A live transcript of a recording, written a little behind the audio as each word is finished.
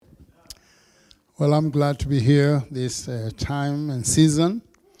Well, I'm glad to be here this time and season.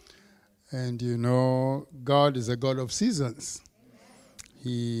 And you know, God is a God of seasons.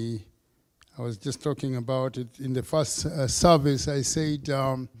 I was just talking about it in the first service. I said,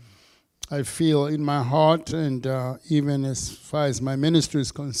 I feel in my heart, and even as far as my ministry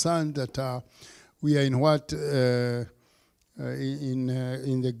is concerned, that we are in what, in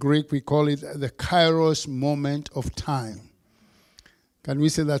the Greek, we call it the Kairos moment of time. Can we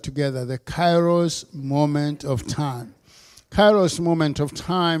say that together? The Kairos moment of time. Kairos moment of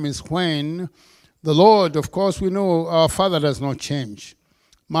time is when the Lord, of course, we know our Father does not change.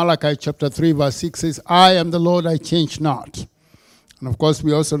 Malachi chapter 3 verse 6 says, I am the Lord, I change not. And of course,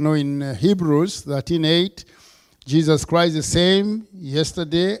 we also know in Hebrews 13:8, Jesus Christ is the same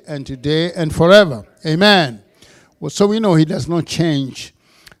yesterday and today and forever. Amen. Well, so we know he does not change,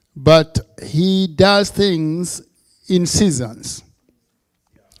 but he does things in seasons.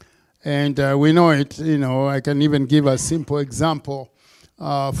 And we know it, you know, I can even give a simple example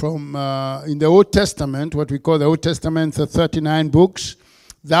from in the Old Testament, what we call the Old Testament, the 39 books.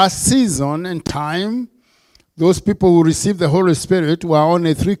 That season and time, those people who received the Holy Spirit were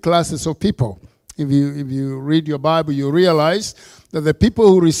only three classes of people. If you read your Bible, you realize that the people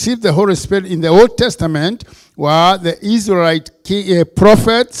who received the Holy Spirit in the Old Testament were the Israelite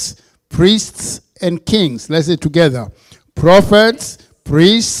prophets, priests, and kings. Let's say together. Prophets,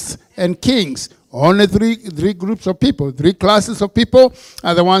 priests, and kings. Only three groups of people, three classes of people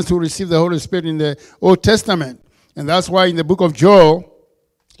are the ones who receive the Holy Spirit in the Old Testament. And that's why in the book of Joel,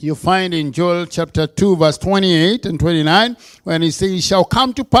 you find in Joel chapter 2, verse 28 and 29, when he says, it shall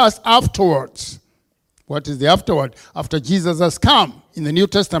come to pass afterwards. What is the afterward? After Jesus has come in the New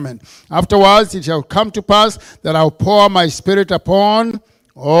Testament. Afterwards, it shall come to pass that I'll pour my Spirit upon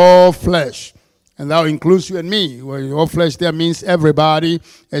all flesh. And that includes you and me. Well, all flesh there means everybody.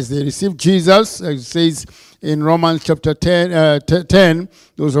 As they receive Jesus, as it says in Romans chapter 10,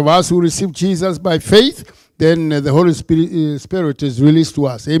 those of us who receive Jesus by faith, then the Holy Spirit is released to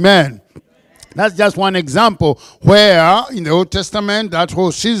us. Amen. That's just one example where in the Old Testament, that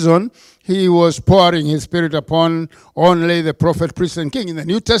whole season, he was pouring his Spirit upon only the prophet, priest, and king. In the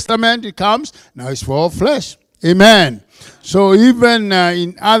New Testament, it comes, now it's for all flesh. Amen. So even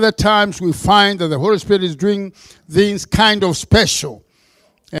in other times, we find that the Holy Spirit is doing things kind of special.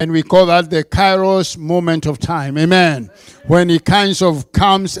 And we call that the Kairos moment of time. Amen. When he kind of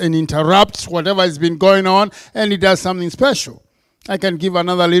comes and interrupts whatever has been going on, and he does something special. I can give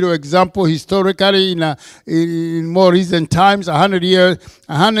another little example historically in more recent times,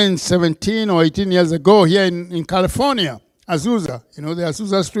 117 or 18 years ago here in California, Azusa. You know the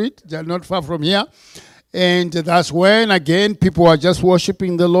Azusa Street, not far from here. And that's when, again, people were just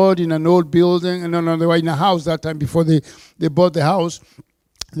worshiping the Lord in an old building. No, they were in a house that time before they bought the house.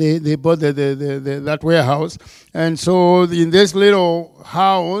 They bought that warehouse. And so in this little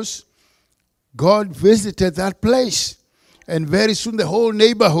house, God visited that place. And very soon the whole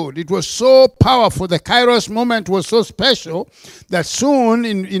neighborhood, it was so powerful. The Kairos moment was so special that soon,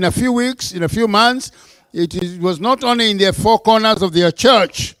 in a few weeks, in a few months, it was not only in the four corners of their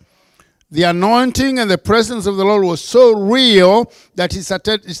church. The anointing and the presence of the Lord was so real that it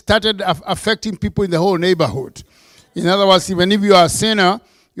started affecting people in the whole neighborhood. In other words, even if you are a sinner,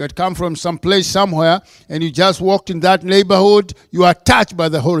 you had come from some place somewhere, and you just walked in that neighborhood, you are touched by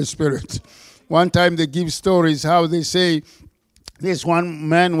the Holy Spirit. One time they give stories how they say this one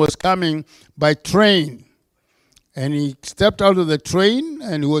man was coming by train, and he stepped out of the train,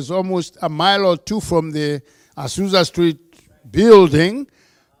 and he was almost a mile or two from the Azusa Street building,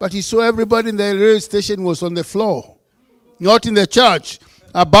 but he saw everybody in the railway station was on the floor, not in the church.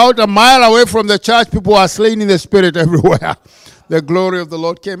 About a mile away from the church, people were slain in the Spirit everywhere. The glory of the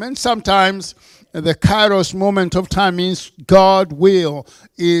Lord came. And sometimes the Kairos moment of time means God will,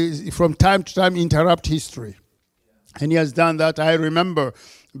 from time to time, interrupt history. And he has done that, I remember,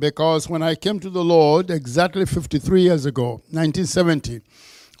 because when I came to the Lord exactly 53 years ago, 1970,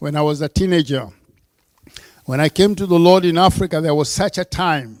 when I was a teenager, when I came to the Lord in Africa, there was such a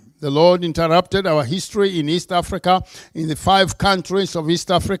time. The Lord interrupted our history in East Africa, in the 5 countries of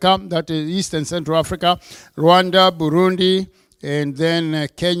East Africa, that is East and Central Africa, Rwanda, Burundi, and then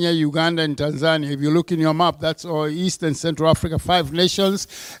Kenya, Uganda, and Tanzania. If you look in your map, that's all East and Central Africa, 5 nations.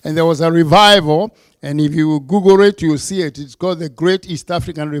 And there was a revival. And if you Google it, you'll see it. It's called the Great East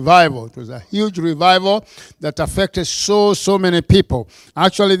African Revival. It was a huge revival that affected so many people.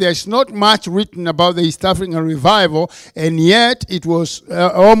 Actually, there's not much written about the East African Revival, and yet it was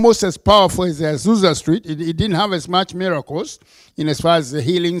almost as powerful as the Azusa Street. It didn't have as much miracles in as far as the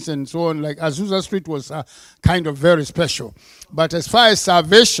healings and so on. Like Azusa Street was kind of very special. But as far as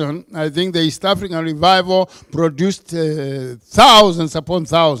salvation, I think the East African Revival produced thousands upon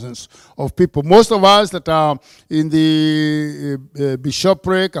thousands of people. Most of us that are in the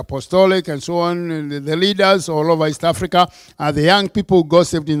bishopric, apostolic, and so on, and the leaders all over East Africa are the young people who got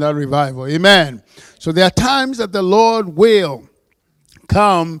saved in that revival. Amen. So there are times that the Lord will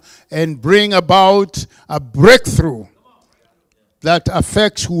come and bring about a breakthrough that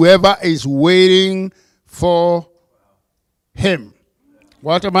affects whoever is waiting for him.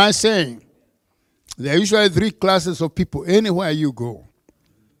 What am I saying? There are usually three classes of people anywhere you go.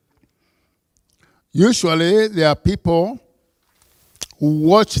 Usually there are people who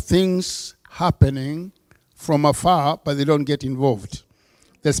watch things happening from afar, but they don't get involved.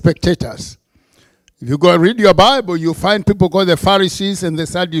 The spectators. If you go and read your Bible, you find people called the Pharisees and the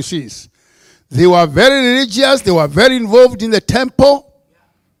Sadducees. They were very religious. They were very involved in the temple.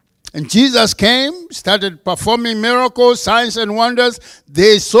 And Jesus came, started performing miracles, signs and wonders.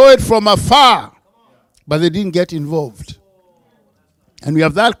 They saw it from afar, but they didn't get involved. And we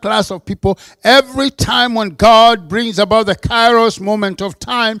have that class of people. Every time when God brings about the Kairos moment of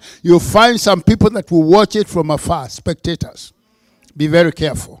time, you'll find some people that will watch it from afar, spectators. Be very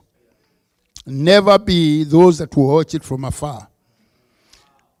careful. Never be those that will watch it from afar.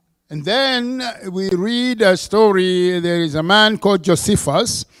 And then we read a story. There is a man called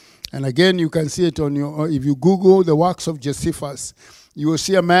Josephus. And again, you can see it on if you Google the works of Josephus, you will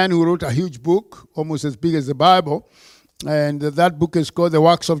see a man who wrote a huge book, almost as big as the Bible. And that book is called The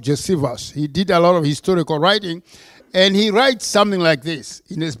Works of Josephus. He did a lot of historical writing. And he writes something like this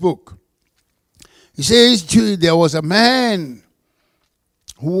in his book. He says, there was a man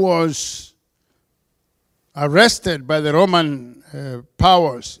who was arrested by the Roman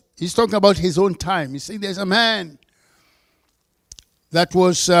powers. He's talking about his own time. He's saying there's a man that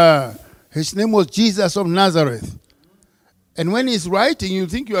was, his name was Jesus of Nazareth. And when he's writing, you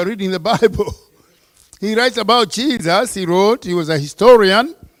think you are reading the Bible. He writes about Jesus. He was a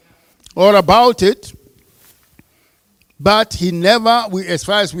historian, or about it. But he never, as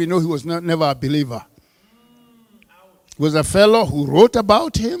far as we know, he was never a believer. He was a fellow who wrote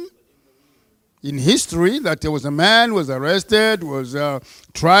about him in history, that there was a man who was arrested, was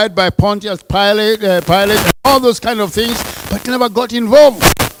tried by Pontius Pilate, and all those kind of things, but never got involved.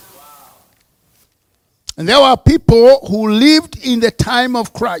 And there were people who lived in the time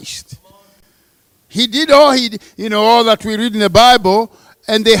of Christ. He did all that we read in the Bible,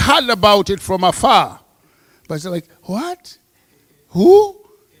 and they heard about it from afar. But it's like, what? Who?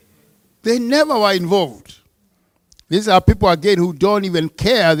 They never were involved. These are people, again, who don't even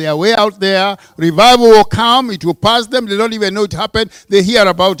care. They are way out there. Revival will come. It will pass them. They don't even know it happened. They hear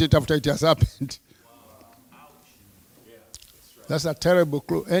about it after it has happened. That's a terrible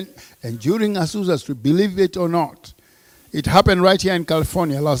clue. And during Azusa Street, believe it or not, it happened right here in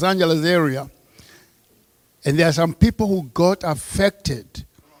California, Los Angeles area. And there are some people who got affected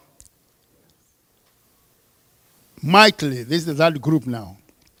mightily. This is that group now.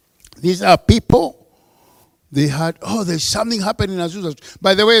 These are people. They had, there's something happening in Azusa Street.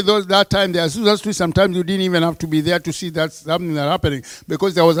 By the way, that time, the Azusa Street, sometimes you didn't even have to be there to see that something that happening,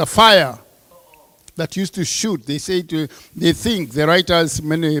 because there was a fire that used to shoot. They think, the writers,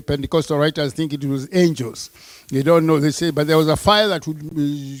 many Pentecostal writers think it was angels. They don't know. They say, but there was a fire that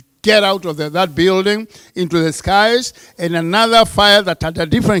would get out of that building into the skies, and another fire that had a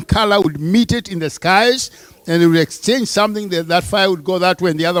different color would meet it in the skies, and they would exchange something. That fire would go that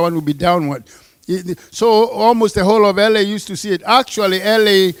way, and the other one would be downward. So almost the whole of LA used to see it. Actually,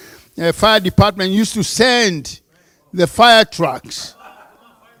 LA fire department used to send the fire trucks.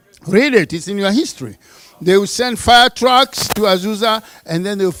 Read it. It's in your history. They would send fire trucks to Azusa, and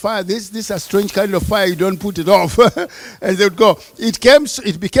then they would fire. This is a strange kind of fire. You don't put it off. And they would go.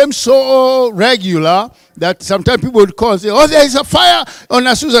 It became so regular that sometimes people would call and say, there is a fire on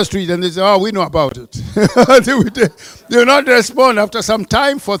Azusa Street. And they say, we know about it. They would not respond. After some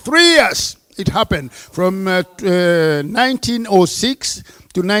time, for 3 years, it happened. From 1906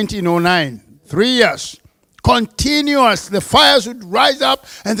 to 1909. 3 years. Continuous. The fires would rise up,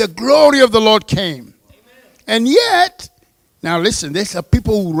 and the glory of the Lord came. And yet, now listen, there's some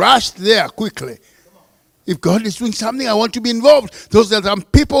people who rushed there quickly. If God is doing something, I want to be involved. Those are some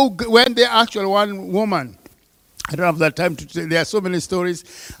people who went there. Actually, one woman, I don't have that time to tell. There are so many stories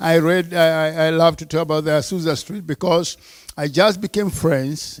I read. I love to talk about the Azusa Street because I just became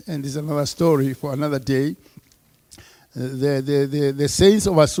friends, and this is another story for another day. The saints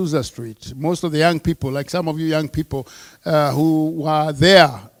of Azusa Street, most of the young people, like some of you young people who were there,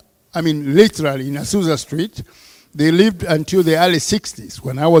 I mean literally in Azusa Street, they lived until the early 60s.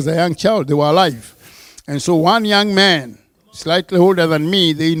 When I was a young child, they were alive. And so one young man, slightly older than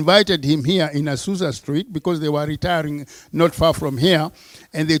me, they invited him here in Azusa Street because they were retiring not far from here.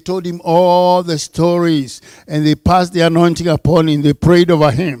 And they told him all the stories. And they passed the anointing upon him. They prayed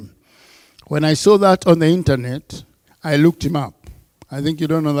over him. When I saw that on the internet, I looked him up. I think you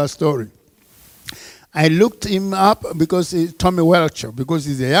don't know that story. I looked him up because he's Tommy Welcher, because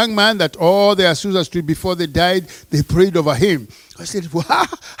he's a young man that all the Azusa Street, before they died, they prayed over him. I said, wow,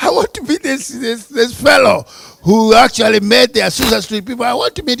 I want to meet this fellow who actually met the Azusa Street people. I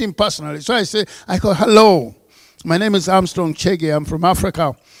want to meet him personally. So I called, hello, my name is Armstrong Cheggeh. I'm from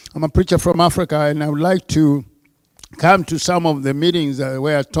Africa. I'm a preacher from Africa, and I would like to come to some of the meetings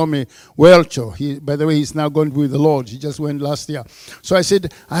where Tommy Welcher, by the way, he's now gone with the Lord. He just went last year. So I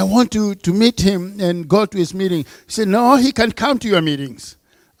said, I want to meet him and go to his meeting. He said, no, he can come to your meetings.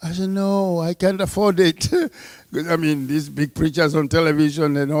 I said, no, I can't afford it. Because, I mean, these big preachers on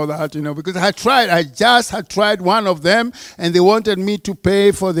television and all that, because I just had tried one of them, and they wanted me to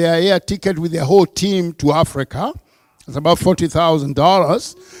pay for their air ticket with their whole team to Africa. It's about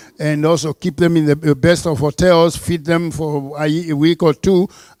 $40,000, and also keep them in the best of hotels, feed them for a week or two.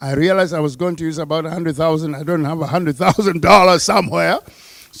 I realized I was going to use about $100,000. I don't have $100,000 somewhere,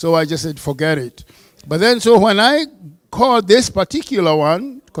 so I just said, forget it. But then, so when I called this particular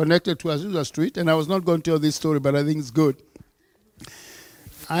one, connected to Azusa Street, and I was not going to tell this story, but I think it's good.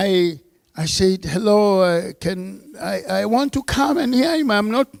 I said, hello, I want to come and hear him.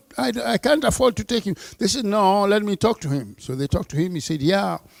 I can't afford to take him. They said, no, let me talk to him. So they talked to him. He said,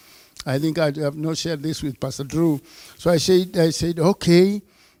 yeah, I think I have not shared this with Pastor Drew. So I said, okay,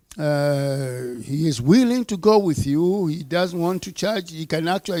 he is willing to go with you. He doesn't want to charge. He can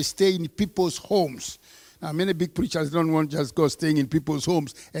actually stay in people's homes. Now, many big preachers don't want to just go staying in people's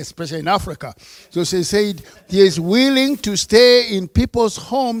homes, especially in Africa. So she said he is willing to stay in people's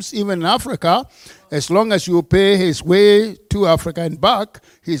homes, even in Africa, as long as you pay his way to Africa and back,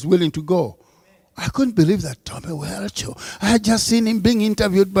 he's willing to go. I couldn't believe that, Tommy Welcher. I had just seen him being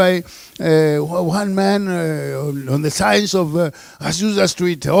interviewed by one man on the signs of Azusa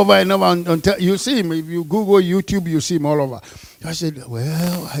Street over and over. You see him. If you Google YouTube, you see him all over. I said,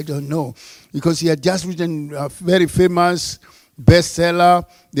 well, I don't know. Because he had just written a very famous bestseller.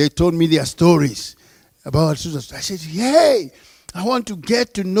 They told me their stories about Azusa Street. I said, yay, I want to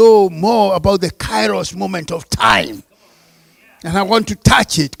get to know more about the Kairos moment of time. And I want to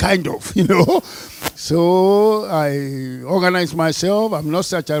touch it, kind of, So I organized myself. I'm not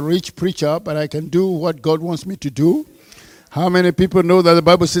such a rich preacher, but I can do what God wants me to do. How many people know that the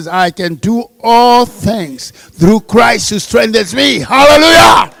Bible says, I can do all things through Christ who strengthens me?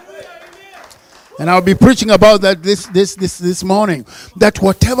 Hallelujah! And I'll be preaching about that this morning. That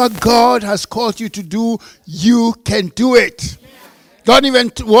whatever God has called you to do, you can do it. Don't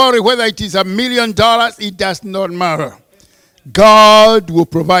even worry whether it is $1 million. It does not matter. God will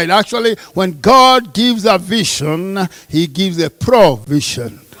provide. Actually, when God gives a vision, he gives a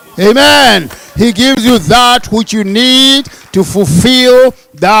provision. Amen. He gives you that which you need to fulfill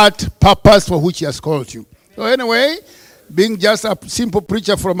that purpose for which he has called you. So anyway, being just a simple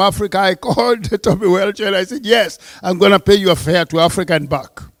preacher from Africa, I called Tommy Welcher and I said, yes, I'm going to pay you a fare to Africa and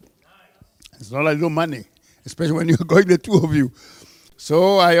back. It's not like no money, especially when you're going, the two of you.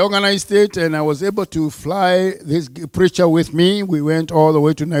 So I organized it, and I was able to fly this preacher with me. We went all the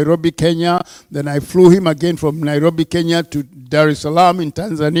way to Nairobi, Kenya. Then I flew him again from Nairobi, Kenya to Dar es Salaam in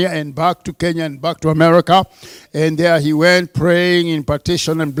Tanzania, and back to Kenya and back to America. And there he went praying,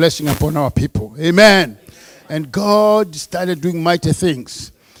 impartation, and blessing upon our people. Amen. And God started doing mighty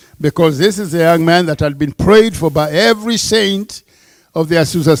things, because this is a young man that had been prayed for by every saint of the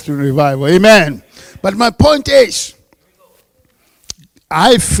Azusa Street revival. Amen. But my point is,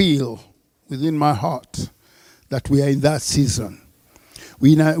 I feel within my heart that we are in that season.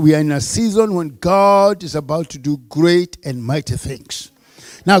 We are in a season when God is about to do great and mighty things.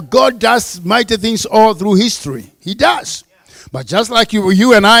 Now, God does mighty things all through history. He does. But just like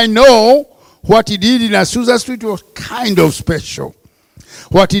you and I know, what he did in Azusa Street was kind of special.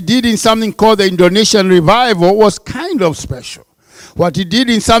 What he did in something called the Indonesian revival was kind of special. What he did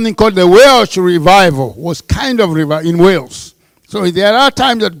in something called the Welsh revival was kind of in Wales. So there are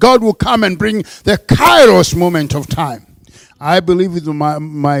times that God will come and bring the Kairos moment of time. I believe with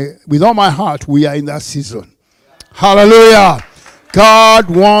all my heart we are in that season. Hallelujah. God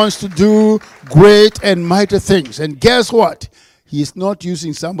wants to do great and mighty things. And guess what? He is not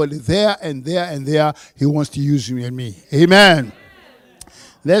using somebody there and there and there. He wants to use you and me. Amen.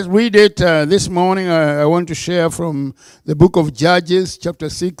 Let's read it this morning. I want to share from the book of Judges, chapter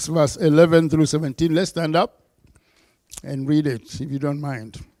 6, verse 11 through 17. Let's stand up and read it, if you don't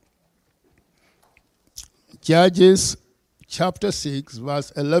mind. Judges, chapter 6,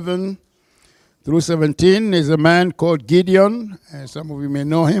 verse 11 through 17 is a man called Gideon. Some of you may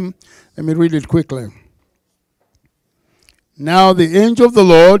know him. Let me read it quickly. Now the angel of the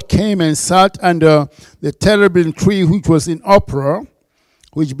Lord came and sat under the terebinth tree which was in Ophrah,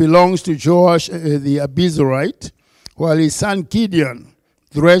 which belongs to Joash the Abiezrite, while his son Gideon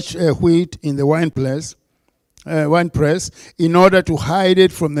threshed wheat in the winepress in order to hide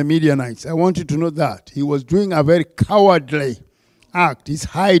it from the Midianites. I want you to know that. He was doing a very cowardly act. He's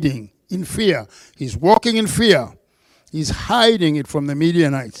hiding in fear. He's walking in fear. He's hiding it from the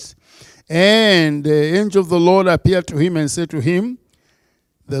Midianites. And the angel of the Lord appeared to him and said to him,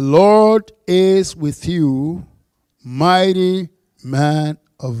 "The Lord is with you, mighty man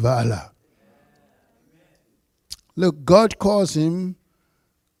of valor." Look, God calls him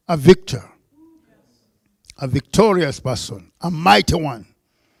a victor, a victorious person, a mighty one.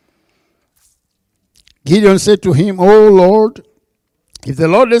 Gideon said to him, "O Lord, if the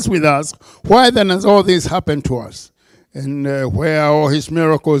Lord is with us, why then has all this happened to us? And where are all his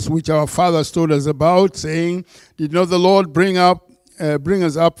miracles which our fathers told us about, saying, did not the Lord bring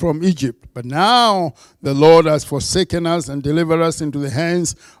us up from Egypt? But now the Lord has forsaken us and delivered us into the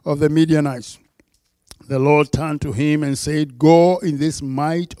hands of the Midianites." The Lord turned to him and said, "Go in this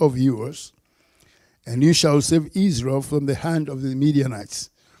might of yours, and you shall save Israel from the hand of the Midianites."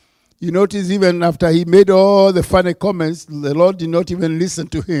 You notice even after he made all the funny comments, the Lord did not even listen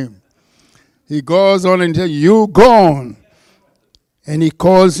to him. He goes on and says, "You go on." And he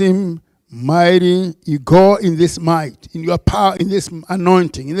calls him mighty. You go in this might, in your power, in this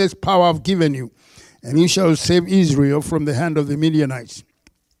anointing, in this power I've given you. And you shall save Israel from the hand of the Midianites.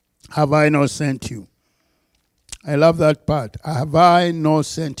 Have I not sent you? I love that part. Have I not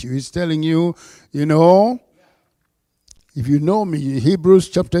sent you? He's telling you, you know, if you know me, Hebrews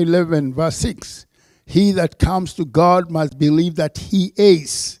chapter 11, verse 6, he that comes to God must believe that he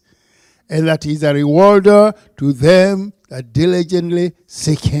is, and that he is a rewarder to them that diligently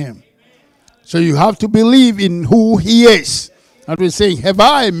seek him. So you have to believe in who he is. And we're saying, have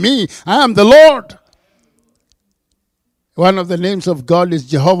I, me, I am the Lord. One of the names of God is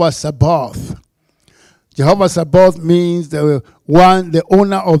Jehovah Sabaoth. Jehovah Sabaoth means the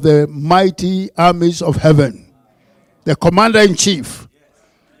owner of the mighty armies of heaven, the commander-in-chief.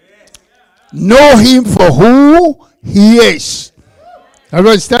 Know him for who he is. I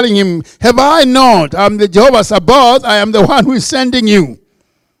was telling him, have I not? I'm the Jehovah Sabaoth. I am the one who is sending you.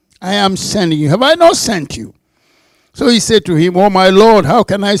 I am sending you. Have I not sent you? So he said to him, "Oh my Lord, how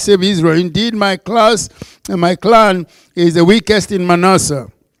can I save Israel? Indeed, my clan is the weakest in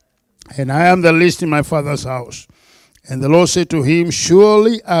Manasseh, and I am the least in my father's house." And the Lord said to him,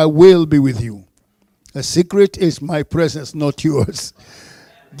 "Surely I will be with you. The secret is my presence, not yours."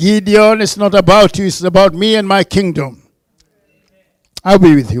 Gideon, it's not about you, it's about me and my kingdom. I'll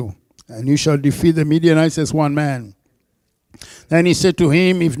be with you, and you shall defeat the Midianites as one man. Then he said to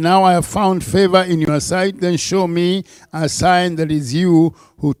him, "If now I have found favor in your sight, then show me a sign that is you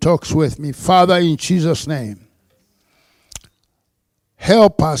who talks with me." Father, in Jesus' name,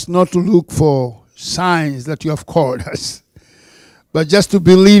 help us not to look for signs that you have called us, but just to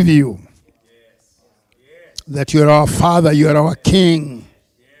believe you, that you are our Father, you are our King.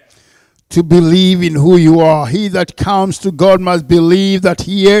 To believe in who you are. He that comes to God must believe that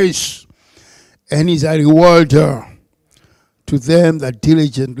he is, and is a rewarder to them that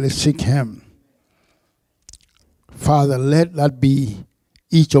diligently seek him. Father, let that be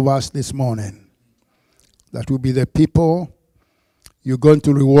each of us this morning. That will be the people you're going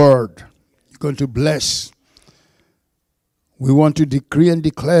to reward, you're going to bless. We want to decree and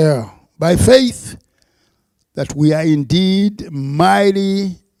declare by faith that we are indeed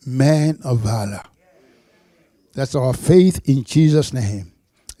mighty men of valor. That's our faith in Jesus' name.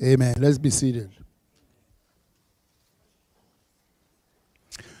 Amen. Let's be seated.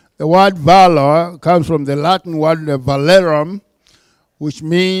 The word valor comes from the Latin word valerum, which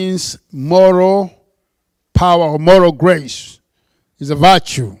means moral power or moral grace. It's a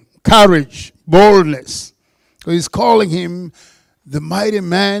virtue, courage, boldness. So he's calling him the mighty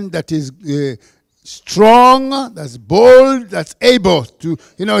man that is strong, that's bold, that's able to,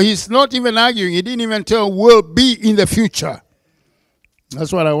 he's not even arguing. He didn't even tell will be in the future.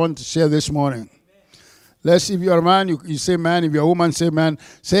 That's what I want to share this morning. Let's see, if you're a man, you say man. If you're a woman, say man.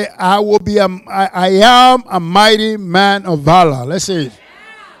 Say, I am a mighty man of valor. Let's say it.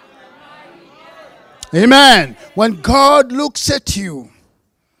 Amen. When God looks at you,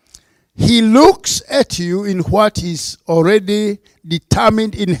 He looks at you in what is already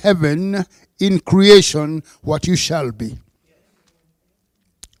determined in heaven, in creation, what you shall be.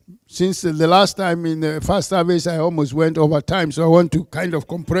 Since the last time in the first service, I almost went over time, so I want to kind of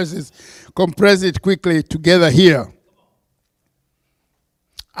compress it quickly together here.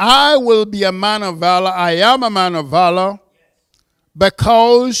 I will be a man of valor. I am a man of valor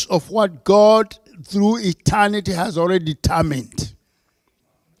because of what God through eternity has already determined.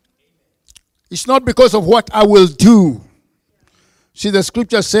 It's not because of what I will do. See, the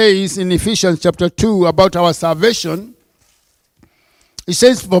scripture says in Ephesians chapter 2 about our salvation. It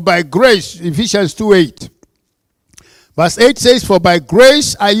says, for by grace, Ephesians 2:8. Verse 8 says, for by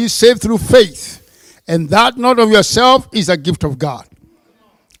grace are you saved through faith, and that not of yourself is a gift of God.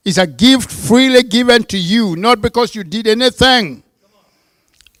 It's a gift freely given to you, not because you did anything.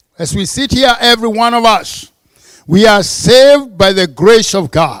 As we sit here, every one of us, we are saved by the grace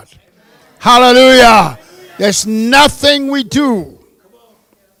of God. Hallelujah. There's nothing we do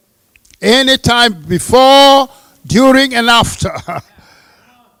anytime before, during, and after.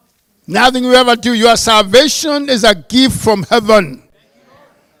 Nothing we ever do. Your salvation is a gift from heaven.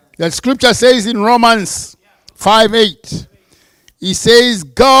 The scripture says in Romans 5:8, he says,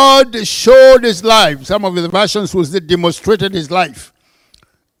 God showed his life. Some of the versions will say demonstrated his life.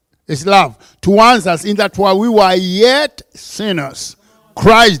 His love towards us in that while we were yet sinners,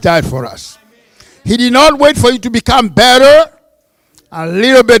 Christ died for us. He did not wait for you to become better, a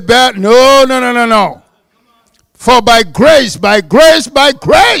little bit better. No. For by grace,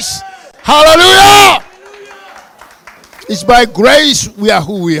 hallelujah! It's by grace we are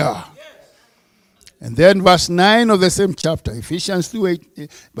who we are. And then verse 9 of the same chapter, Ephesians 2:8,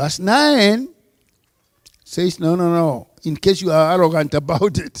 verse 9 says, no. In case you are arrogant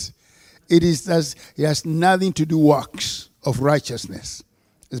about it, it has nothing to do with works of righteousness.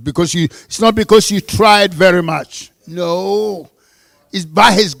 It's not because you tried very much. No. It's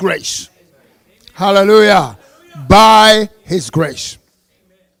by his grace. Hallelujah. By his grace.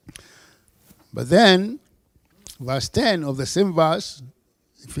 But then, verse 10 of the same verse,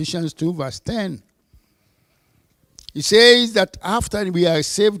 Ephesians 2, verse 10, it says that after we are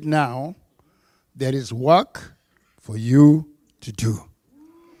saved now, there is work for you to do.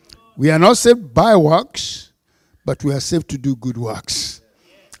 We are not saved by works, but we are saved to do good works.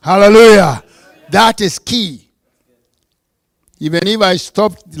 Hallelujah. That is key. Even if I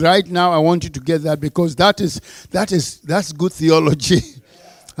stop right now, I want you to get that because that's good theology.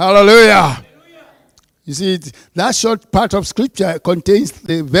 Hallelujah. You see, that short part of scripture contains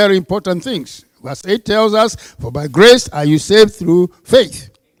the very important things. Verse 8 tells us, for by grace are you saved through faith.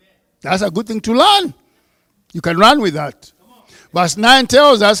 That's a good thing to learn. You can run with that. Verse 9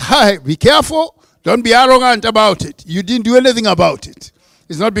 tells us, hey, be careful. Don't be arrogant about it. You didn't do anything about it.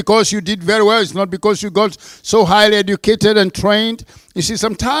 It's not because you did very well. It's not because you got so highly educated and trained. You see,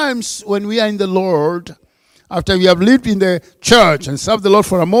 sometimes when we are in the Lord, after we have lived in the church and served the Lord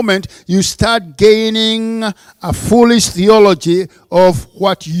for a moment, you start gaining a foolish theology of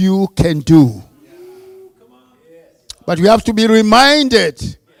what you can do. But we have to be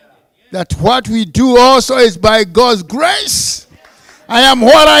reminded that what we do also is by God's grace. I am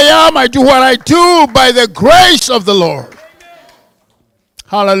what I am. I do what I do by the grace of the Lord.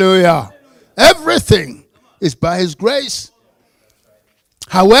 Hallelujah. Everything is by his grace.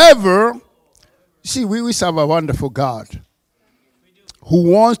 However, see, we serve a wonderful God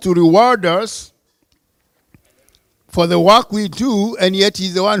who wants to reward us for the work we do, and yet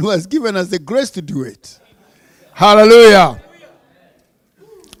he's the one who has given us the grace to do it. Hallelujah.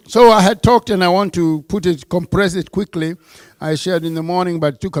 So I had talked, and I want to compress it quickly. I shared in the morning,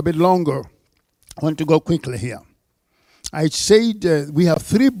 but it took a bit longer. I want to go quickly here. I said we have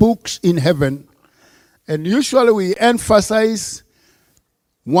 3 books in heaven, and usually we emphasize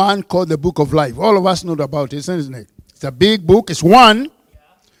one called the Book of Life. All of us know about it, isn't it? It's a big book. It's one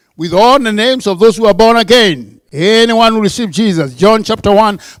with all the names of those who are born again. Anyone who received Jesus. John chapter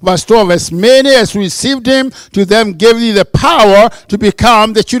 1, verse 12. As many as received him, to them gave he the power to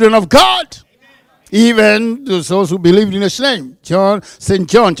become the children of God. Even those who believed in his name. St.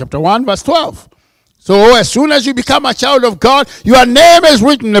 John chapter 1, verse 12. So as soon as you become a child of God, your name is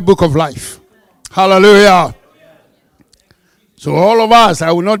written in the book of life. Hallelujah. So all of us,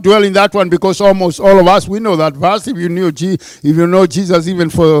 I will not dwell in that one because almost all of us, we know that verse. If you know Jesus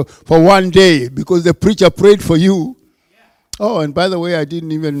even for one day, because the preacher prayed for you, Oh, and by the way, I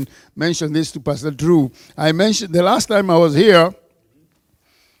didn't even mention this to Pastor Drew. I mentioned the last time I was here,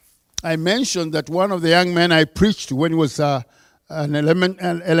 I mentioned that one of the young men I preached to when he was an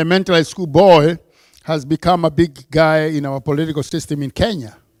elementary school boy has become a big guy in our political system in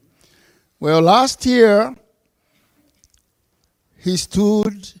Kenya. Well, last year, he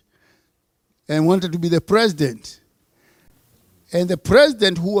stood and wanted to be the president. And the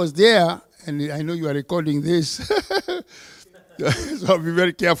president who was there, and I know you are recording this, so I'll be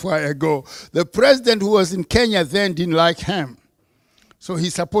very careful where I go. The president who was in Kenya then didn't like him. So he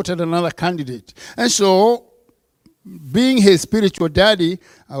supported another candidate. And so, being his spiritual daddy,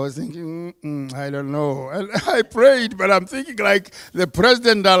 I was thinking, I don't know. And I prayed, but I'm thinking like the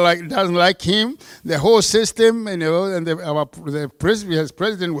president doesn't like him. The whole system, and the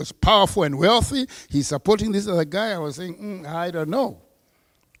president was powerful and wealthy. He's supporting this other guy. I was thinking, I don't know.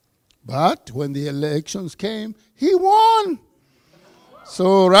 But when the elections came, he won.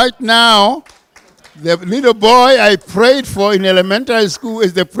 So right now, the little boy I prayed for in elementary school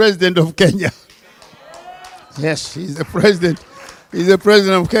is the president of Kenya. Yes, he's the president. He's the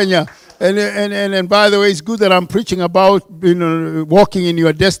president of Kenya. And by the way, it's good that I'm preaching about walking in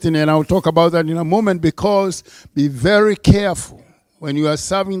your destiny, and I'll talk about that in a moment, because be very careful when you are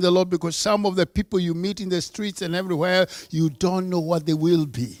serving the Lord, because some of the people you meet in the streets and everywhere, you don't know what they will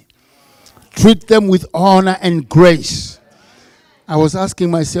be. Treat them with honor and grace. I was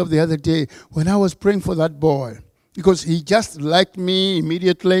asking myself the other day, when I was praying for that boy, because he just liked me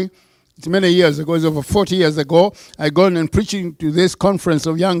immediately. It's many years ago, it's over 40 years ago. I gone and preaching to this conference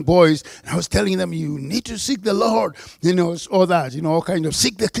of young boys, and I was telling them, you need to seek the Lord, all that, all kind of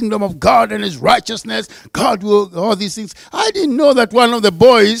seek the kingdom of God and his righteousness. God will, all these things. I didn't know that one of the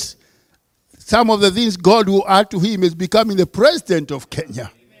boys, some of the things God will add to him is becoming the president of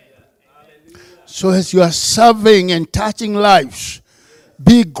Kenya. So as you are serving and touching lives,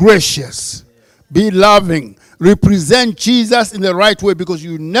 be gracious, be loving, represent Jesus in the right way, because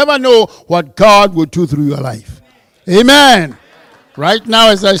you never know what God will do through your life. Amen. Right now,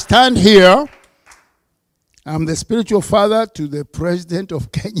 as I stand here, I'm the spiritual father to the president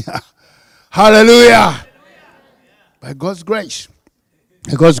of Kenya. Hallelujah. By God's grace.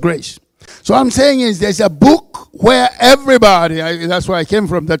 By God's grace. So I'm saying is there's a book where everybody, that's where I came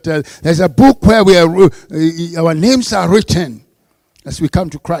from, that there's a book where our names are written as we come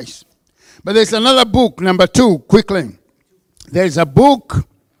to Christ. But there's another book, number 2, quickly. There's a book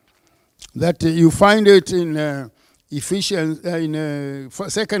that you find it in Ephesians, in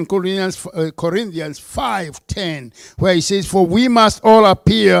 2 Corinthians 5:10, where he says, for we must all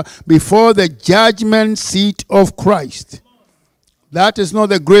appear before the judgment seat of Christ. That is not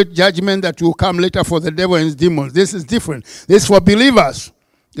the great judgment that will come later for the devil and his demons. This is different. This is for believers.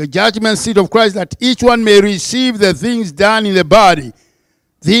 The judgment seat of Christ, that each one may receive the things done in the body,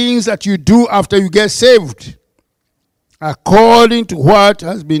 things that you do after you get saved, according to what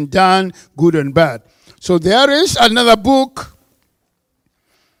has been done, good and bad. So there is another book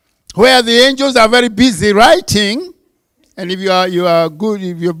where the angels are very busy writing. And if you are good,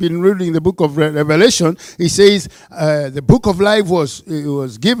 if you've been reading the book of Revelation, it says the book of life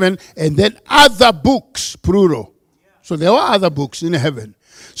was given, and then other books, plural. So there are other books in heaven.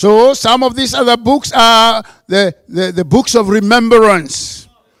 So some of these other books are the books of remembrance,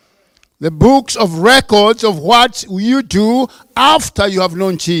 the books of records of what you do after you have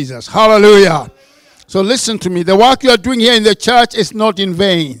known Jesus. Hallelujah. So listen to me. The work you are doing here in the church is not in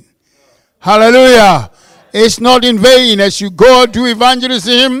vain. Hallelujah. It's not in vain. As you go do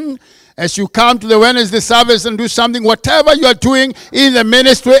evangelism, as you come to the Wednesday service and do something, whatever you are doing in the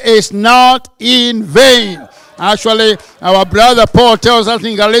ministry is not in vain. Actually, our brother Paul tells us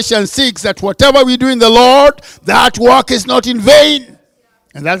in Galatians 6 that whatever we do in the Lord, that work is not in vain.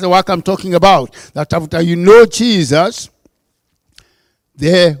 And that's the work I'm talking about. That after you know Jesus,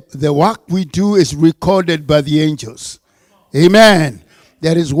 the work we do is recorded by the angels. Amen.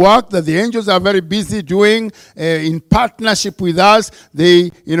 There is work that the angels are very busy doing in partnership with us.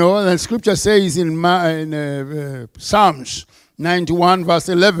 The scripture says in Psalms 91 verse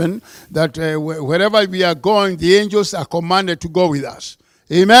 11 that wherever we are going, the angels are commanded to go with us.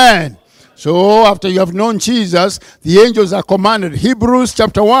 Amen. So after you have known Jesus, the angels are commanded. Hebrews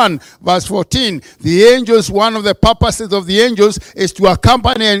chapter 1 verse 14. The angels, one of the purposes of the angels is to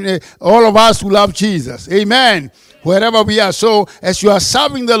accompany all of us who love Jesus. Amen. Wherever we are. So as you are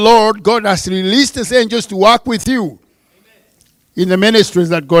serving the Lord, God has released his angels to work with you in the ministries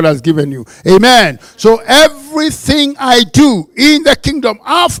that God has given you. Amen. So everything I do in the kingdom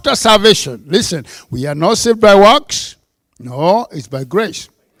after salvation, listen, we are not saved by works. No, it's by grace.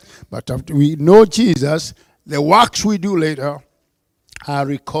 But after we know Jesus, the works we do later are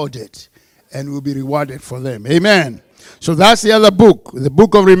recorded and will be rewarded for them. Amen. So that's the other book, the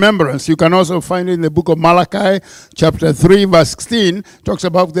book of remembrance. You can also find it in the book of Malachi, chapter 3, verse 16, talks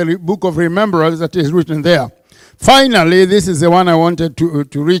about the book of remembrance that is written there. Finally, this is the one I wanted to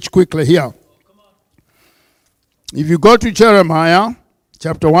reach quickly here. If you go to Jeremiah,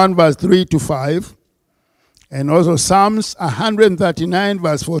 chapter 1, verse 3 to 5, and also Psalms 139,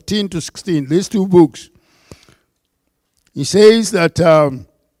 verse 14 to 16, these two books, he says that Psalms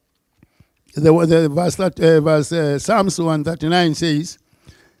 139 says,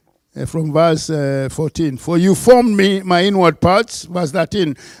 from verse 14, for you formed me, my inward parts, verse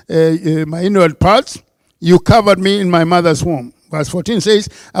 13, my inward parts, you covered me in my mother's womb. Verse 14 says,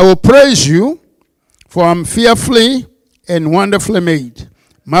 I will praise you, for I'm fearfully and wonderfully made.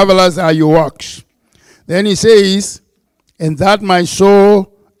 Marvelous are your works. Then he says, and that my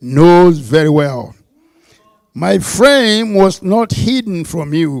soul knows very well. My frame was not hidden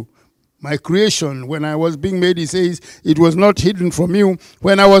from you. My creation, when I was being made, he says, it was not hidden from you.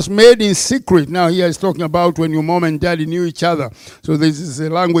 When I was made in secret, now here he's talking about when your mom and daddy knew each other. So this is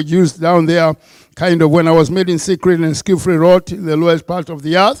a language used down there, kind of when I was made in secret and skillfully wrought in the lowest part of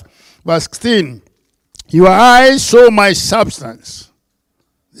the earth. Verse 16, your eyes saw my substance.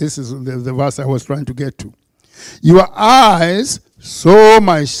 This is the verse I was trying to get to. Your eyes saw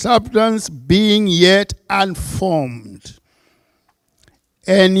my substance being yet unformed.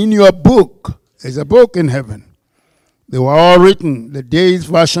 And in your book, there's a book in heaven. They were all written, the days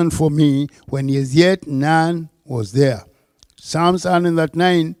fashioned for me, when as yet none was there. Psalms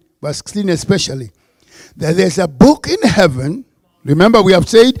 109, verse 16 especially. That there's a book in heaven. Remember, we have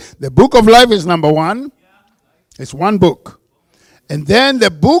said the book of life is number one. It's one book. And then the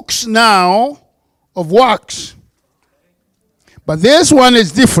books now of works. But this one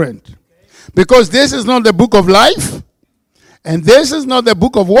is different. Because this is not the book of life. And this is not the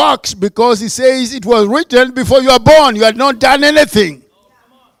book of works, because he says it was written before you were born. You had not done anything.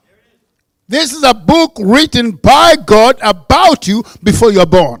 This is a book written by God about you before you were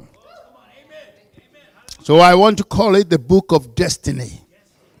born. So I want to call it the book of destiny.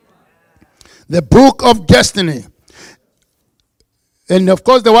 The book of destiny. And of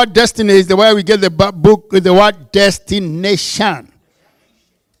course the word destiny is the way we get the book, the word destination.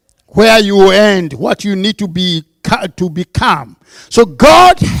 Where you end, what you need to become. So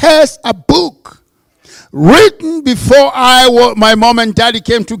God has a book written before my mom and daddy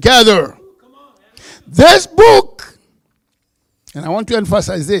came together. This book, and I want to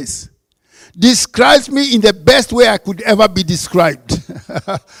emphasize this, describes me in the best way I could ever be described.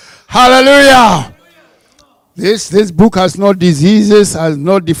 Hallelujah. This book has no diseases, has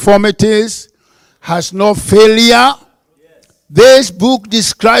no deformities, has no failure. This book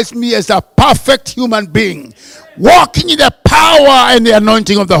describes me as a perfect human being, walking in the power and the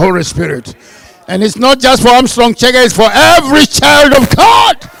anointing of the Holy Spirit. And it's not just for Armstrong, Cheggeh, it's for every child of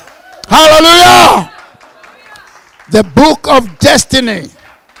God. Hallelujah! The book of destiny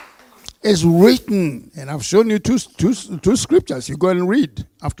is written, and I've shown you two scriptures. You go and read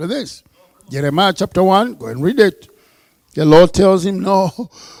after this. Jeremiah chapter 1, go and read it. The Lord tells him, no,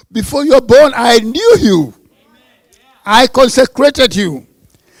 before you were born, I knew you. I consecrated you,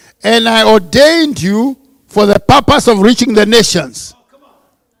 and I ordained you for the purpose of reaching the nations.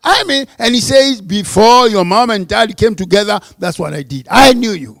 And he says, before your mom and dad came together, that's what I did. I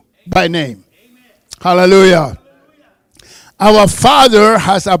knew you by name. Hallelujah. Our Father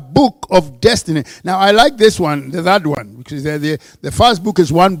has a book of destiny. Now, I like this one, the third one, because the first book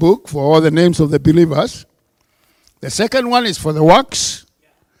is one book for all the names of the believers. The second one is for the works.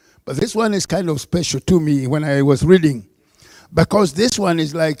 But this one is kind of special to me when I was reading. Because this one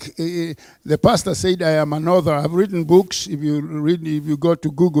is like, the pastor said, I am an author. I've written books. If you go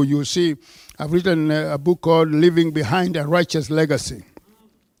to Google, you'll see I've written a book called Living Behind a Righteous Legacy.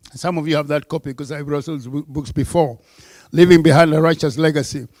 Some of you have that copy because I've wrote those books before. Living Behind a Righteous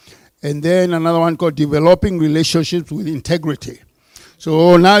Legacy. And then another one called Developing Relationships with Integrity.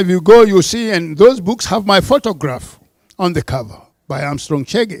 So now if you go, you see, and those books have my photograph on the cover by Armstrong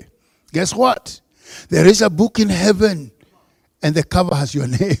Cheggeh. Guess what? There is a book in heaven, and the cover has your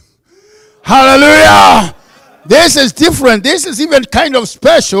name. Hallelujah! This is different. This is even kind of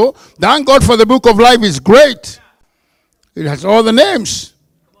special. Thank God for the book of life is great. It has all the names.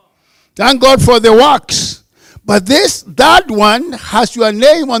 Thank God for the works. But that one has your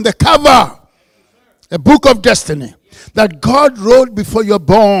name on the cover. A book of destiny that God wrote before you're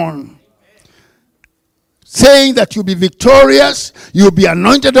born. Saying that you'll be victorious, you'll be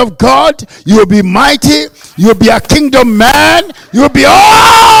anointed of God, you'll be mighty, you'll be a kingdom man, you'll be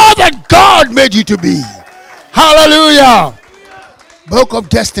all that God made you to be. Hallelujah. Book of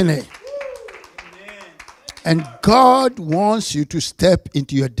destiny. And God wants you to step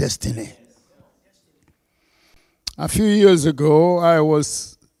into your destiny. A few years ago, I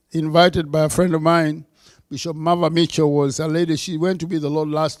was invited by a friend of mine. Bishop Mava Mitchell was a lady. She went to be the Lord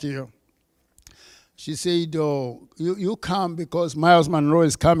last year. She said, "Oh, you come because Miles Monroe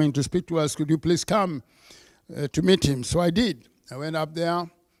is coming to speak to us. Could you please come to meet him?" So I did. I went up there.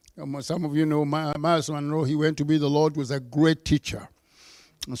 Some of you know Miles Monroe. He went to be the Lord, was a great teacher.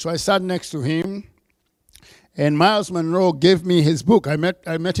 And so I sat next to him. And Miles Monroe gave me his book. I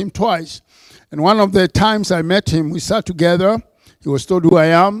met him twice. And one of the times I met him, we sat together. He was told who I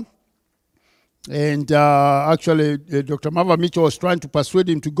am. And actually, Dr. Mava Mitchell was trying to persuade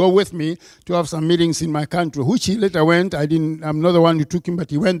him to go with me to have some meetings in my country, which he later went. I'm not the one who took him, but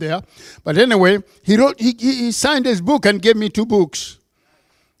he went there. But anyway, he signed his book and gave me 2 books.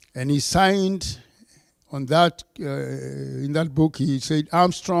 And he signed on that, in that book, he said,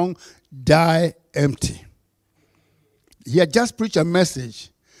 "Armstrong, die empty." He had just preached a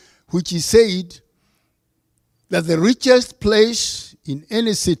message which he said that the richest place in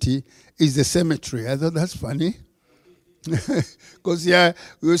any city is the cemetery. I thought that's funny. Because,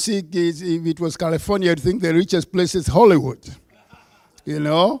 you see, if it was California, I'd think the richest place is Hollywood. You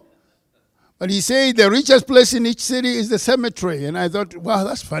know? But he said the richest place in each city is the cemetery. And I thought, wow,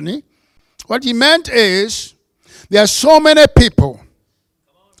 that's funny. What he meant is there are so many people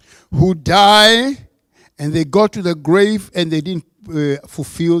who die and they go to the grave and they didn't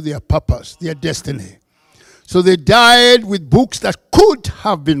fulfill their purpose, their destiny. So they died with books that could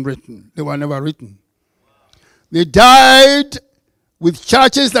have been written. They were never written. They died with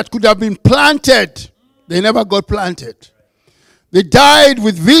churches that could have been planted. They never got planted. They died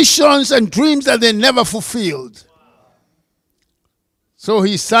with visions and dreams that they never fulfilled. So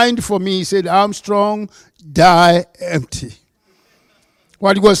he signed for me. He said, "Armstrong, die empty."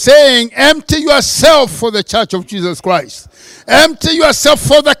 What he was saying, empty yourself for the church of Jesus Christ. Empty yourself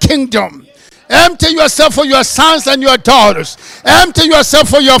for the kingdom. Empty yourself for your sons and your daughters. Empty yourself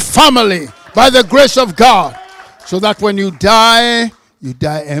for your family by the grace of God. So that when you die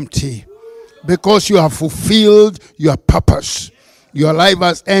empty. Because you have fulfilled your purpose. Your life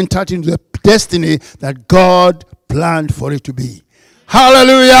has entered into the destiny that God planned for it to be.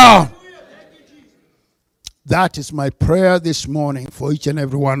 Hallelujah. That is my prayer this morning for each and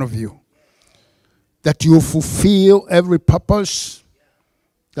every one of you. That you fulfill every purpose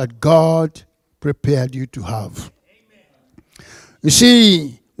that God prepared you to have. You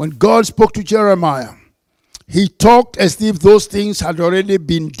see, when God spoke to Jeremiah, he talked as if those things had already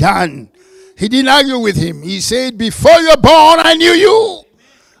been done. He didn't argue with him. He said, "Before you were born, I knew you.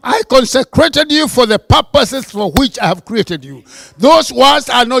 I consecrated you for the purposes for which I have created you." Those words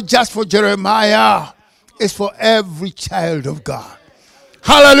are not just for Jeremiah. It's for every child of God.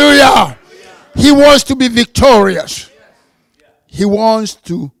 Hallelujah. He wants to be victorious. He wants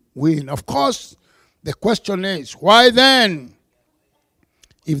to win. Of course, the question is, why then?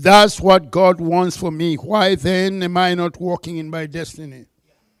 If that's what God wants for me, why then am I not walking in my destiny?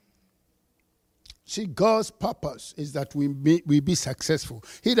 See, God's purpose is that we be successful.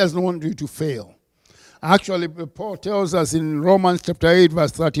 He doesn't want you to fail. Actually, Paul tells us in Romans chapter 8,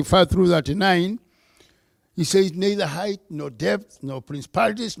 verse 35 through 39, he says, neither height, nor depth, nor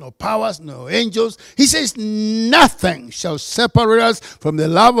principalities, nor powers, nor angels. He says, nothing shall separate us from the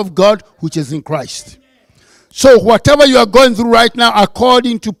love of God which is in Christ. So whatever you are going through right now,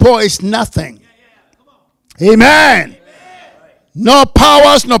 according to Paul, is nothing. Amen. No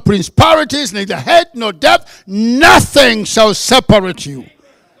powers, no principalities, neither height, nor depth. Nothing shall separate you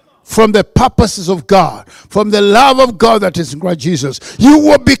from the purposes of God, from the love of God that is in Christ Jesus. You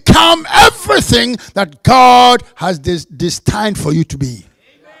will become everything that God has destined for you to be.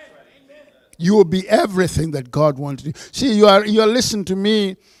 You will be everything that God wanted you. See, you are listening to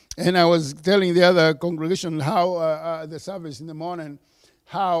me, and I was telling the other congregation how the service in the morning,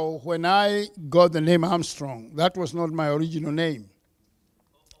 how when I got the name Armstrong, that was not my original name.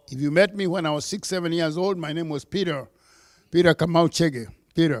 If you met me when I was 6, 7 years old, my name was Peter Kamau Cheggeh,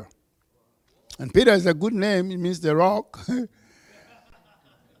 Peter. And Peter is a good name. It means the rock.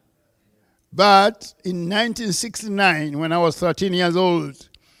 But in 1969, when I was 13 years old,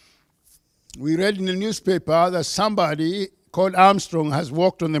 we read in the newspaper that somebody called Armstrong has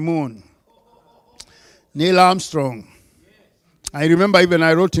walked on the moon. Neil Armstrong. I remember even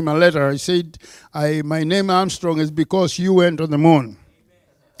I wrote him a letter. I said, my name Armstrong is because you went on the moon.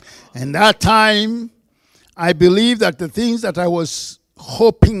 And that time, I believed that the things that I was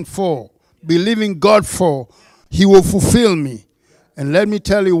hoping for, believing God for, He will fulfill me. And let me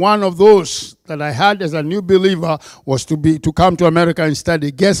tell you, one of those that I had as a new believer was to come to America and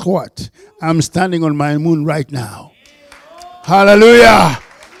study. Guess what? I'm standing on my moon right now. Hallelujah.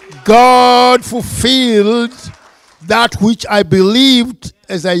 God fulfilled that which I believed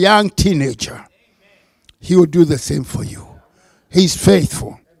as a young teenager. He will do the same for you. He's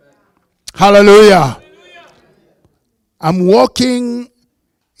faithful. Hallelujah. I'm walking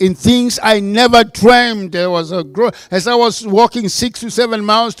in things I never dreamed. There was as I was walking 6 to 7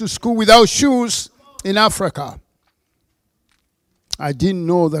 miles to school without shoes in Africa. I didn't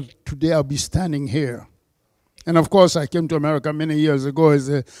know that today I'll be standing here. And of course, I came to America many years ago. As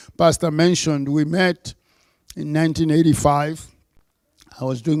the pastor mentioned, we met in 1985. I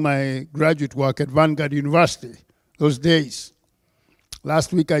was doing my graduate work at Vanguard University those days.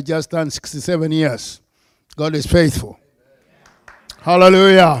 Last week, I just turned 67 years. God is faithful.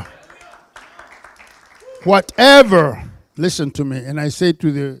 Hallelujah. Whatever, listen to me, and I say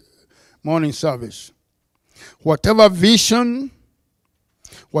to the morning service, whatever vision,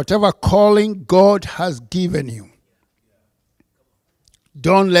 whatever calling God has given you,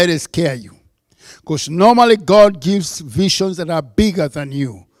 don't let it scare you. Because normally God gives visions that are bigger than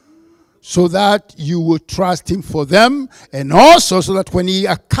you, so that you will trust him for them, and also so that when he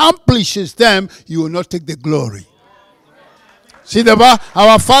accomplishes them, you will not take the glory. See,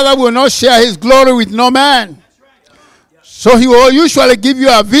 our Father will not share his glory with no man. So he will usually give you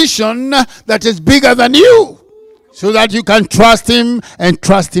a vision that is bigger than you, so that you can trust him and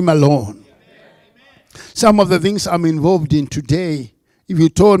trust him alone. Some of the things I'm involved in today, if you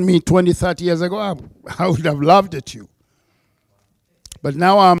told me 20, 30 years ago, I would have laughed at you. But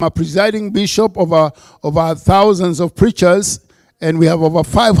now I'm a presiding bishop over thousands of preachers, and we have over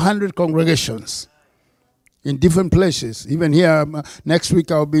 500 congregations in different places. Even here, next week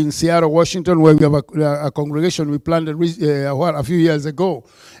I'll be in Seattle, Washington, where we have a congregation we planted a few years ago.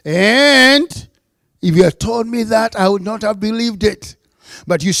 And if you had told me that, I would not have believed it.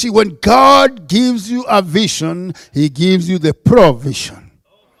 But you see, when God gives you a vision, he gives you the provision.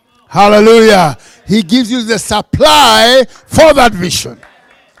 Hallelujah. He gives you the supply for that vision.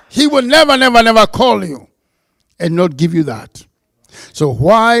 He will never call you and not give you that. So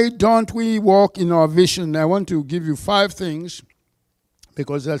why don't we walk in our vision? I want to give you 5 things,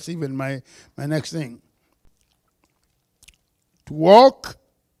 because that's even my next thing. To walk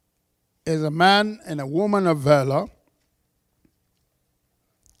as a man and a woman of valor,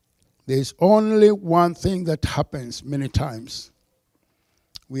 there's only one thing that happens many times.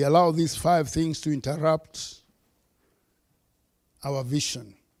 We allow these 5 things to interrupt our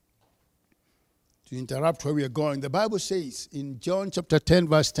vision, to interrupt where we are going. The Bible says in John chapter 10,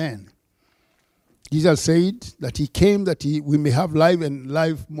 verse 10, Jesus said that he came that we may have life and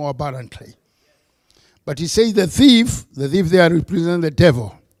life more abundantly. But he says the thief there represents the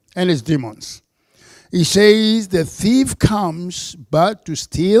devil and his demons. He says the thief comes but to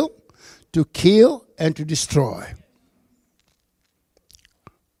steal, to kill, and to destroy.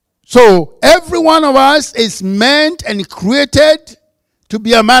 So every one of us is meant and created to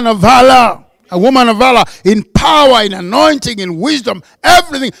be a man of valor, a woman of valor, in power, in anointing, in wisdom,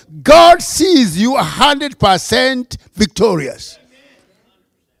 everything. God sees you 100% victorious.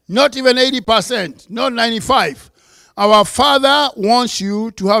 Not even 80%, not 95%. Our Father wants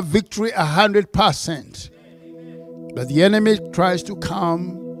you to have victory 100%. But the enemy tries to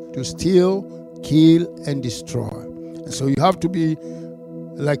come to steal, kill, and destroy. And so you have to be,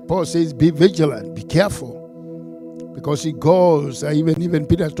 like Paul says, be vigilant, be careful. Because he goes, even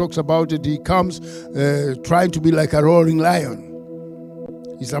Peter talks about it, he comes trying to be like a roaring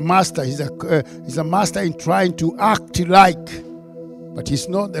lion. He's a master. He's a master in trying to act like, but he's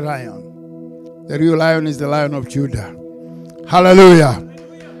not the lion. The real lion is the Lion of Judah. Hallelujah.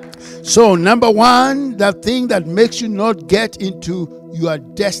 So, number 1, that thing that makes you not get into your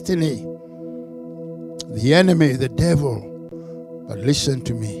destiny. The enemy, the devil. But listen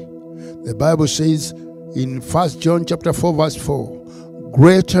to me. The Bible says in 1 John chapter 4, verse 4,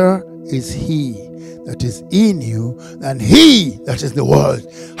 greater is he that is in you than he that is in the world.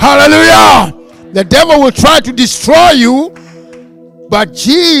 Hallelujah! The devil will try to destroy you, but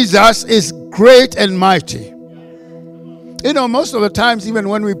Jesus is great and mighty. You know, most of the times, even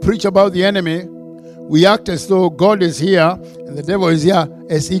when we preach about the enemy, we act as though God is here and the devil is here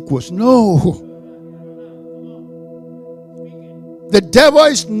as equals. No. The devil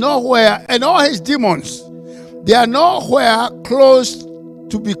is nowhere, and all his demons, they are nowhere close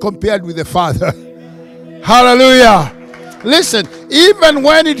to be compared with the Father. Hallelujah. Listen, even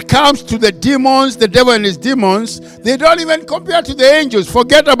when it comes to the demons, the devil and his demons, they don't even compare to the angels.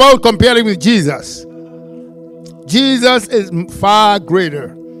 Forget about comparing with Jesus. Jesus is far greater.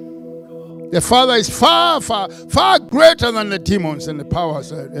 The Father is far, far, far greater than the demons and the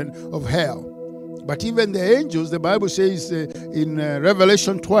powers of hell. But even the angels, the Bible says in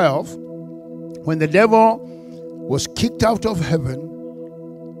Revelation 12, when the devil was kicked out of heaven,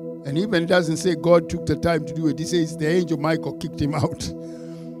 and even it doesn't say God took the time to do it. It says the angel Michael kicked him out.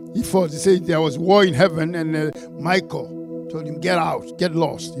 He fought. He said there was war in heaven, and Michael told him, get out, get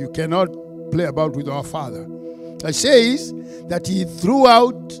lost. You cannot play about with our Father. It says that he threw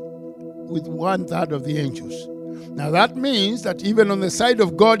out with 1/3 of the angels. Now that means that even on the side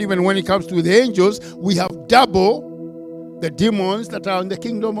of God, even when it comes to the angels, we have double the demons that are in the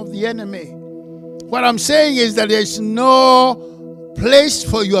kingdom of the enemy. What I'm saying is that there's no place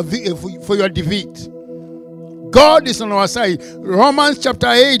for your defeat. God is on our side. Romans chapter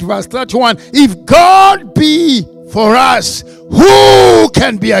 8 verse 31. If God be for us, who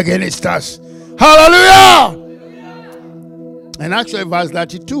can be against us? Hallelujah! And actually verse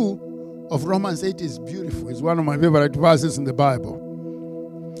 32 of Romans 8 is beautiful. It's one of my favorite verses in the Bible.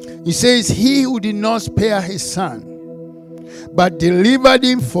 He says, he who did not spare his son, but delivered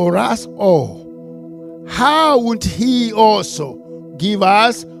him for us all, how would he also give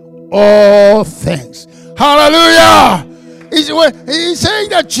us all things? Hallelujah! He's saying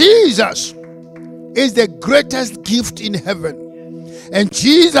that Jesus is the greatest gift in heaven. And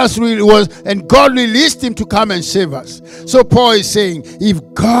Jesus really was, and God released him to come and save us. So Paul is saying, if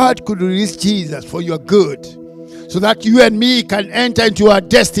God could release Jesus for your good, so that you and me can enter into our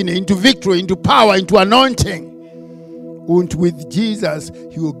destiny, into victory, into power, into anointing, and with Jesus,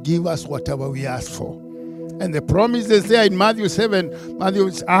 he will give us whatever we ask for. And the promise is there in Matthew 7. Matthew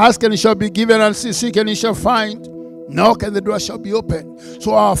says, ask and it shall be given, and seek and it shall find. Knock and the door shall be open.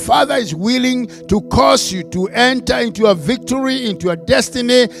 So our Father is willing to cause you to enter into a victory, into a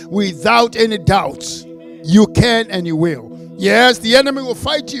destiny without any doubts. You can and you will. Yes, the enemy will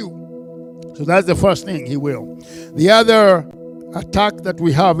fight you. So that's the first thing, he will. The other attack that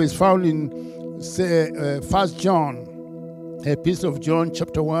we have is found in 1 John, a piece of John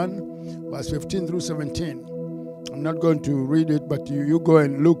chapter 1, verse 15 through 17. I'm not going to read it, but you go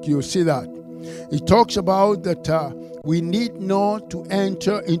and look, you'll see that. It talks about that we need not to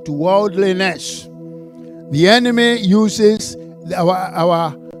enter into worldliness. The enemy uses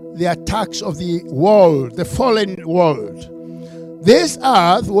the attacks of the world, the fallen world. This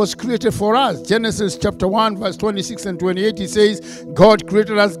earth was created for us. Genesis chapter 1, verse 26 and 28, it says, God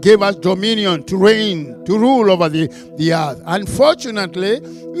created us, gave us dominion to reign, to rule over the earth. Unfortunately,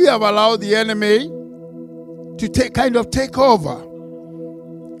 we have allowed the enemy to take over.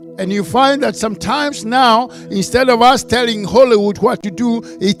 And you find that sometimes now, instead of us telling Hollywood what to do,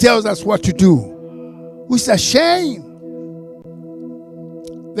 he tells us what to do. Which is a shame.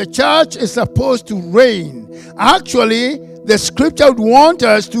 The church is supposed to reign. Actually, the scripture would want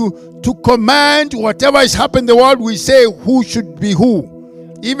us to command whatever is happening in the world. We say who should be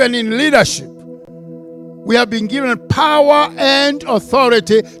who. Even in leadership, we have been given power and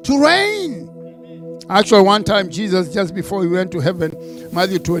authority to reign. Actually, one time Jesus, just before he went to heaven,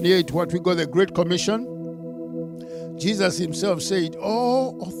 Matthew 28, what we call the Great Commission, Jesus himself said,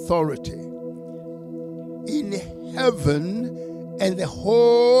 all authority in heaven and the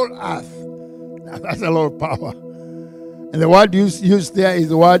whole earth. Now, that's a lot of power. And the word used there is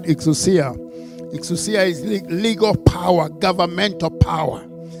the word exousia. Exousia is legal power, governmental power.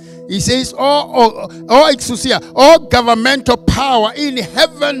 He says, all exousia, all governmental power in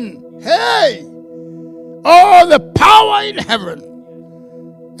heaven. Hey! All the power in heaven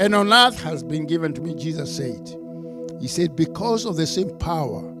and on earth has been given to me, Jesus said. He said, because of the same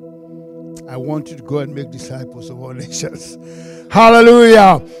power, I want you to go and make disciples of all nations.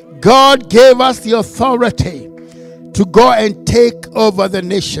 Hallelujah. God gave us the authority to go and take over the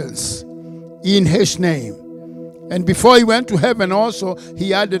nations in his name. And before he went to heaven also,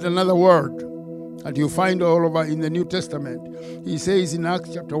 he added another word that you find all over in the New Testament. He says in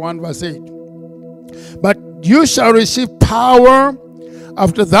Acts chapter 1 verse 8, but you shall receive power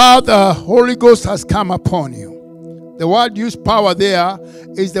after that the Holy Ghost has come upon you. The word used power there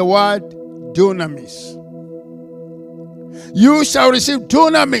is the word dunamis. You shall receive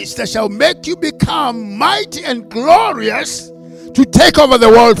dunamis that shall make you become mighty and glorious to take over the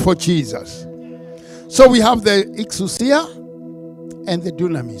world for Jesus. So we have the exousia and the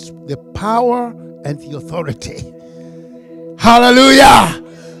dunamis, the power and the authority. Hallelujah!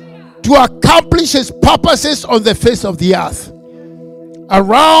 To accomplish his purposes on the face of the earth.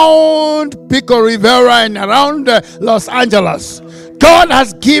 Around Pico Rivera and around Los Angeles, God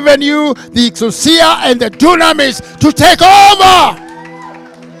has given you the exousia and the dunamis to take over.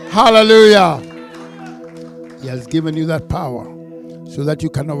 Hallelujah. He has given you that power so that you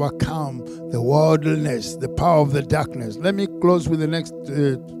can overcome the worldliness, the power of the darkness. Let me close with the next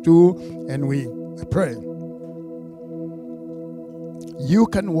two and we pray. You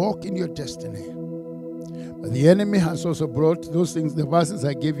can walk in your destiny. But the enemy has also brought those things, the verses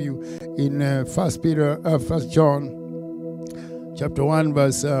I gave you in 1 John chapter 1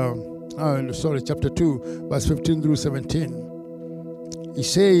 verse chapter 2 verse 15 through 17. He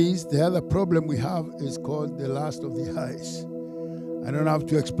says the other problem we have is called the lust of the eyes. I don't have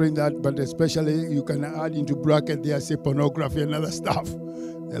to explain that, but especially you can add into bracket there, say pornography and other stuff.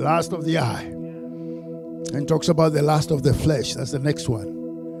 The lust of the eye. And talks about the lust of the flesh. That's the next one.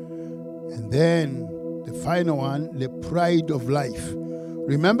 And then the final one, the pride of life.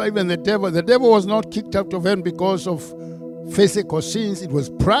 Remember, even the devil was not kicked out of heaven because of physical sins. It was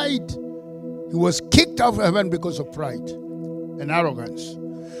pride. He was kicked out of heaven because of pride and arrogance.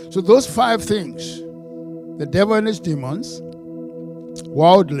 So those 5 things, the devil and his demons,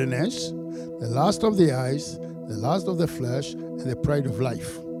 worldliness, the lust of the eyes, the lust of the flesh, and the pride of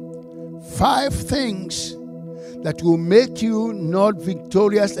life. 5 things that will make you not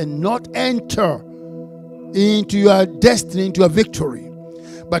victorious and not enter into your destiny, into your victory.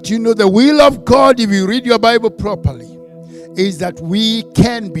 But you know the will of God, if you read your Bible properly, is that we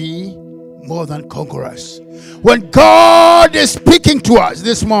can be more than conquerors. When God is speaking to us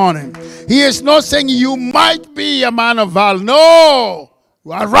this morning, He is not saying you might be a man of valor. No!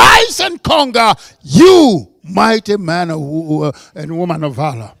 Arise and conquer, you mighty man and woman of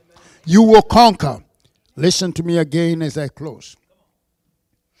valor. You will conquer. Listen to me again as I close.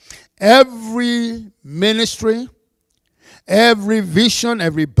 Every ministry, every vision,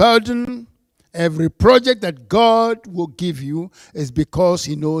 every burden, every project that God will give you is because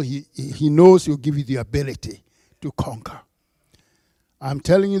He knows He'll give you the ability to conquer. I'm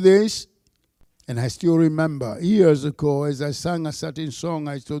telling you this, and I still remember years ago as I sang a certain song,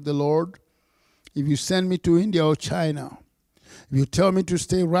 I told the Lord, if you send me to India or China, if you tell me to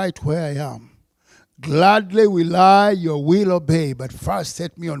stay right where I am, gladly will I your will obey, but first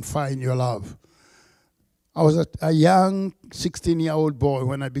set me on fire in your love. I was a young 16-year-old boy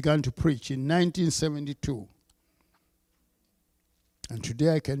when I began to preach in 1972. And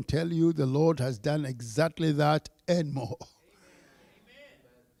today I can tell you the Lord has done exactly that and more.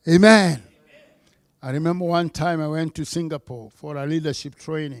 Amen. Amen. I remember one time I went to Singapore for a leadership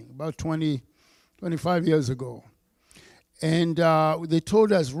training about 25 years ago. And they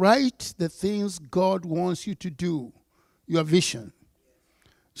told us, write the things God wants you to do, your vision.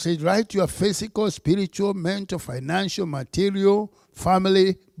 Said, write your physical, spiritual, mental, financial, material,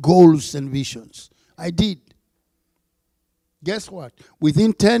 family goals and visions. I did. Guess what?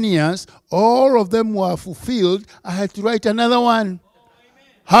 Within 10 years, all of them were fulfilled. I had to write another one.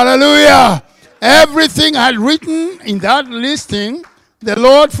 Hallelujah. Everything I had written in that listing, the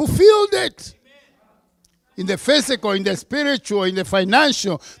Lord fulfilled it. In the physical, in the spiritual, in the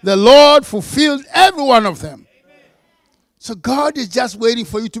financial, the Lord fulfilled every one of them. So God is just waiting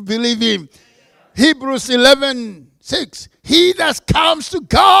for you to believe Him. Hebrews 11:6. He that comes to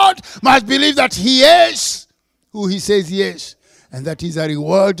God must believe that He is who He says He is, and that He's a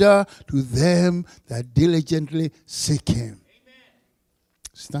rewarder to them that diligently seek Him.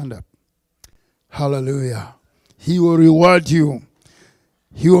 Stand up. Hallelujah. He will reward you.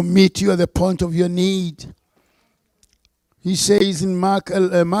 He will meet you at the point of your need. He says in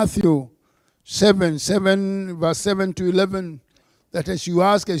Matthew 7, verse 7 to 11, that as you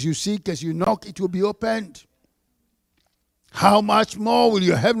ask, as you seek, as you knock, it will be opened. How much more will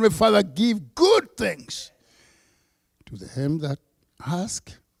your Heavenly Father give good things to them that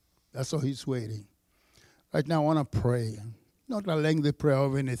ask? That's all He's waiting. Right now, I want to pray. Not a lengthy prayer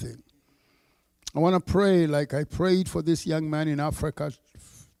of anything. I want to pray like I prayed for this young man in Africa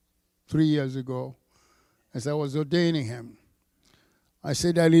 3 years ago as I was ordaining him. I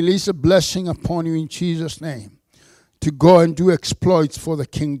said, I release a blessing upon you in Jesus' name to go and do exploits for the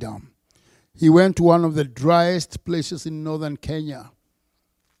kingdom. He went to one of the driest places in northern Kenya.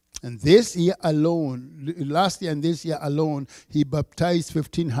 And this year alone, last year and this year alone, he baptized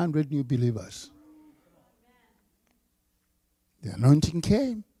 1,500 new believers. The anointing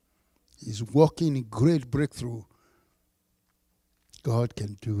came. He's walking in great breakthrough. God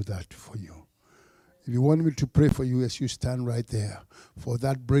can do that for you. If you want me to pray for you as you stand right there, for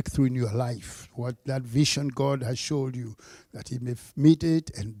that breakthrough in your life, what that vision God has showed you, that He may meet it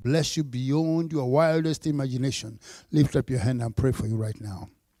and bless you beyond your wildest imagination, lift up your hand and pray for you right now.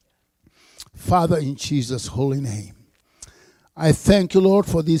 Father, in Jesus' holy name, I thank you, Lord,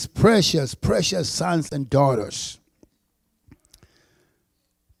 for these precious, precious sons and daughters.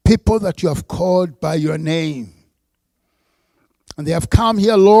 people that you have called by your name. And they have come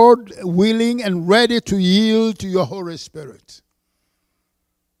here, Lord, willing and ready to yield to your Holy Spirit.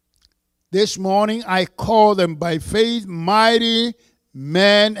 This morning I call them by faith mighty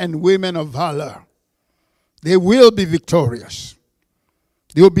men and women of valor. They will be victorious.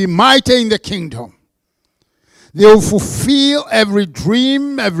 They will be mighty in the kingdom. They will fulfill every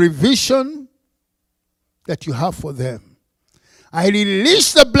dream, every vision that you have for them. I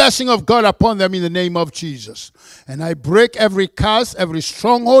release the blessing of God upon them in the name of Jesus. And I break every curse, every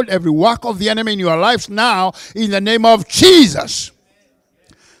stronghold, every work of the enemy in your lives now in the name of Jesus.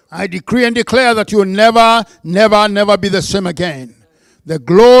 I decree and declare that you will never, never, never be the same again. The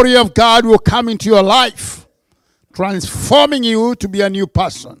glory of God will come into your life, transforming you to be a new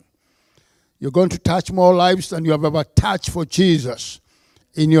person. You're going to touch more lives than you have ever touched for Jesus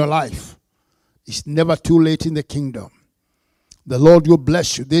in your life. It's never too late in the kingdom. The Lord will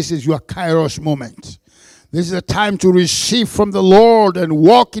bless you. This is your Kairos moment. This is a time to receive from the Lord and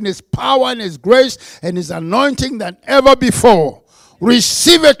walk in His power and His grace and His anointing than ever before.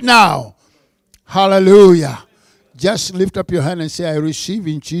 Receive it now. Hallelujah. Just lift up your hand and say, I receive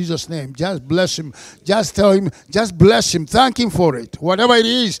in Jesus' name. Just bless him. Just tell him, just bless him. Thank him for it. Whatever it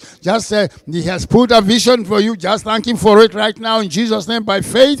is, just say, he has put a vision for you. Just thank him for it right now in Jesus' name. By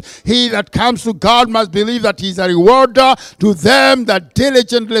faith, he that comes to God must believe that he's a rewarder to them that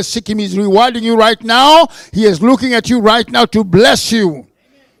diligently seek him. He's rewarding you right now. He is looking at you right now to bless you,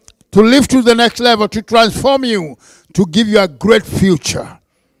 to lift you to the next level, to transform you, to give you a great future.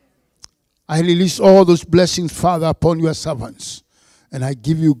 I release all those blessings, Father, upon your servants. And I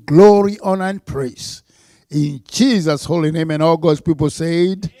give you glory, honor, and praise. In Jesus' holy name. And all God's people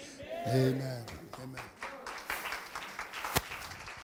said, Amen. Amen.